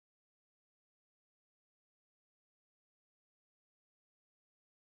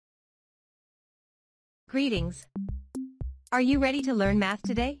Greetings. Are you ready to learn math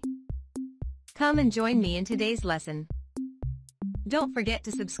today? Come and join me in today's lesson. Don't forget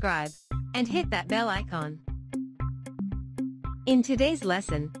to subscribe and hit that bell icon. In today's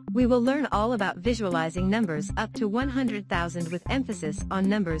lesson, we will learn all about visualizing numbers up to 100,000 with emphasis on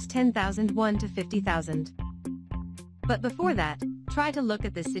numbers 10,001 to 50,000. But before that, try to look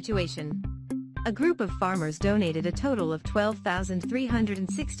at this situation. A group of farmers donated a total of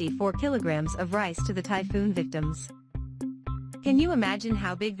 12,364 kilograms of rice to the typhoon victims. Can you imagine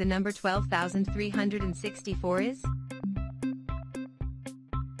how big the number 12,364 is?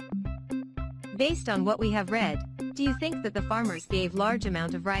 Based on what we have read, do you think that the farmers gave large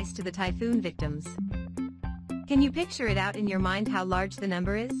amount of rice to the typhoon victims? Can you picture it out in your mind how large the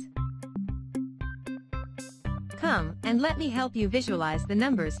number is? Come and let me help you visualize the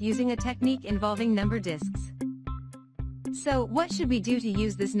numbers using a technique involving number discs. So, what should we do to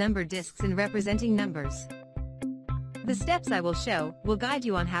use this number discs in representing numbers? The steps I will show will guide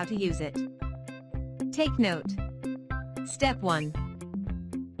you on how to use it. Take note. Step 1.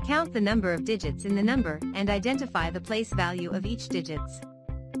 Count the number of digits in the number and identify the place value of each digits.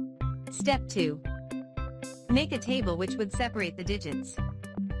 Step 2. Make a table which would separate the digits.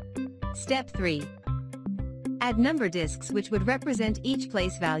 Step 3. Add number discs which would represent each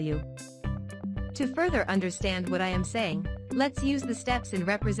place value. To further understand what I am saying, let's use the steps in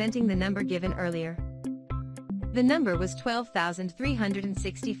representing the number given earlier. The number was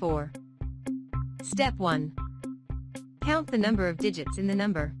 12,364. Step 1. Count the number of digits in the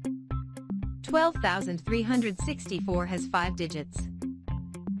number. 12,364 has 5 digits.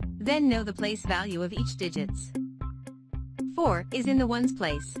 Then know the place value of each digits. 4 is in the ones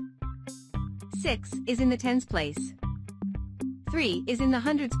place. 6 is in the tens place. 3 is in the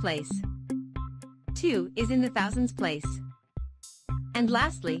hundreds place. 2 is in the thousands place. And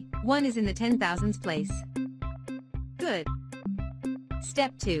lastly, 1 is in the 10,000s place. Good.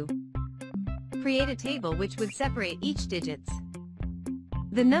 Step 2. Create a table which would separate each digits.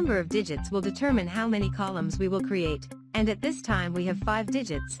 The number of digits will determine how many columns we will create, and at this time we have 5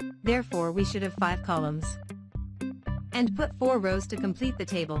 digits, therefore we should have 5 columns. And put 4 rows to complete the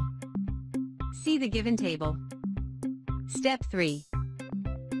table. See the given table. Step 3.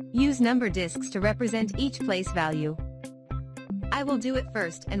 Use number discs to represent each place value. I will do it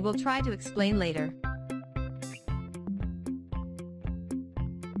first and will try to explain later.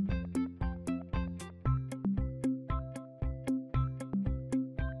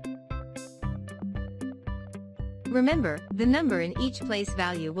 Remember, the number in each place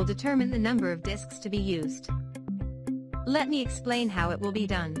value will determine the number of discs to be used. Let me explain how it will be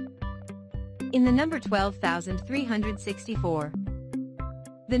done. In the number 12,364,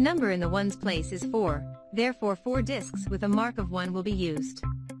 the number in the ones place is 4, therefore 4 discs with a mark of 1 will be used.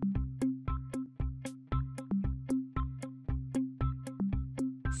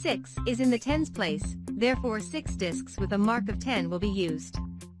 Six is in the tens place, therefore 6 discs with a mark of 10 will be used.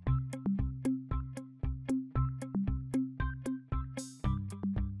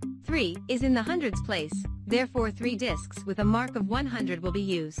 3 is in the hundreds place, therefore 3 discs with a mark of 100 will be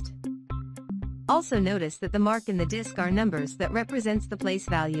used. Also notice that the mark in the disc are numbers that represents the place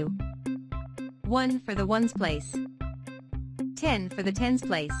value. 1 for the ones place. 10 for the tens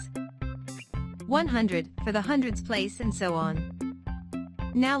place. 100 for the hundreds place, and so on.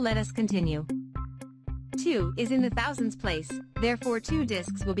 Now let us continue. 2 is in the thousands place, therefore 2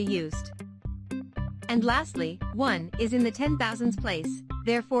 discs will be used. And lastly, 1 is in the 10,000s place,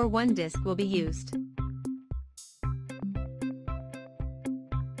 therefore 1 disc will be used.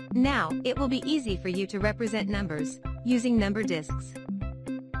 Now, it will be easy for you to represent numbers, using number discs.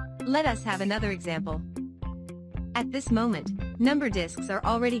 Let us have another example. At this moment, number discs are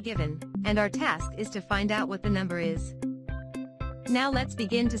already given, and our task is to find out what the number is. Now let's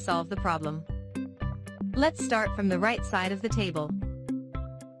begin to solve the problem. Let's start from the right side of the table.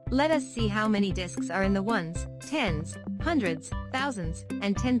 Let us see how many discs are in the ones, tens, hundreds, thousands,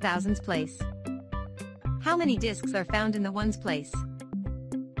 and 10,000s place. How many discs are found in the ones place?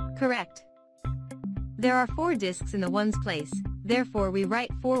 Correct. There are 4 discs in the ones place, therefore we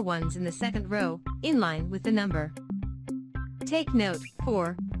write 4 ones in the second row, in line with the number. Take note,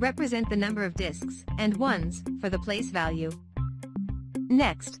 4 represent the number of discs, and ones for the place value.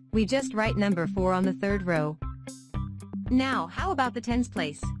 Next, we just write number 4 on the third row. Now, how about the tens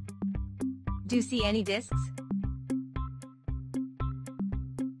place? Do you see any discs?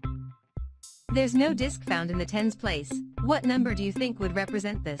 There's no disc found in the tens place. What number do you think would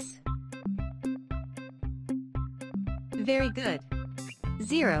represent this? Very good.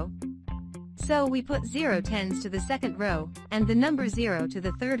 0. So we put 0 tens to the second row, and the number 0 to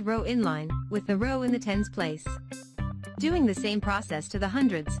the third row inline, with the row in the tens place. Doing the same process to the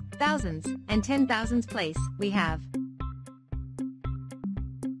hundreds, thousands, and 10,000s place, we have.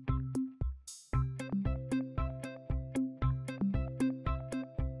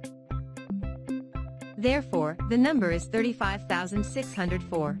 Therefore, the number is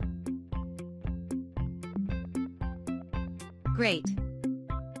 35,604. Great!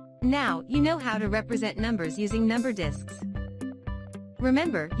 Now, you know how to represent numbers using number discs.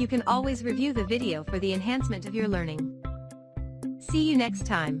 Remember, you can always review the video for the enhancement of your learning. See you next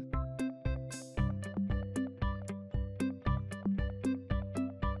time.